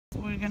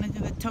gonna do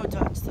the toe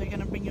touch. So you're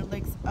gonna bring your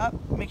legs up,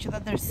 make sure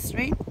that they're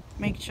straight,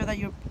 make sure that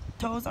your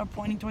toes are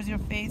pointing towards your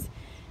face,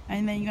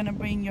 and then you're gonna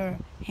bring your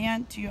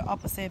hand to your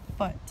opposite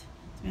foot. So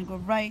you're gonna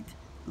go right,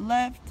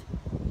 left,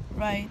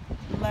 right,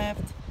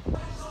 left.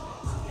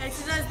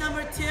 Exercise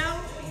number 2,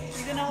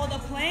 you're gonna hold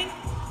a plank,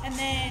 and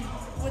then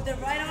with the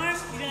right arm,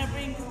 you're gonna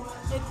bring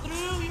it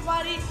through your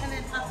body and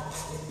then up.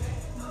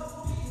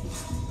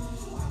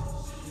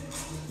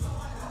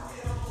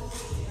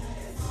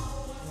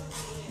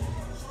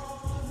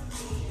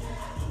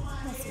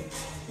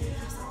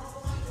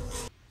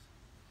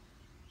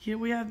 Here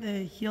we have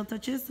the heel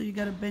touches, so you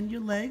gotta bend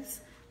your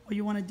legs. What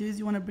you wanna do is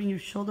you wanna bring your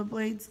shoulder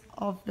blades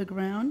off the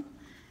ground,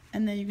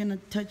 and then you're gonna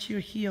touch your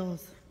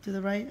heels to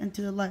the right and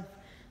to the left.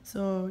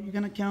 So you're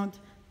gonna count,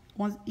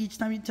 once each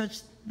time you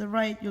touch the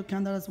right, you'll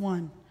count that as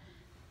 1,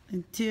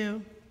 and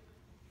 2,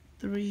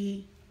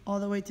 3, all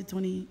the way to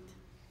 28.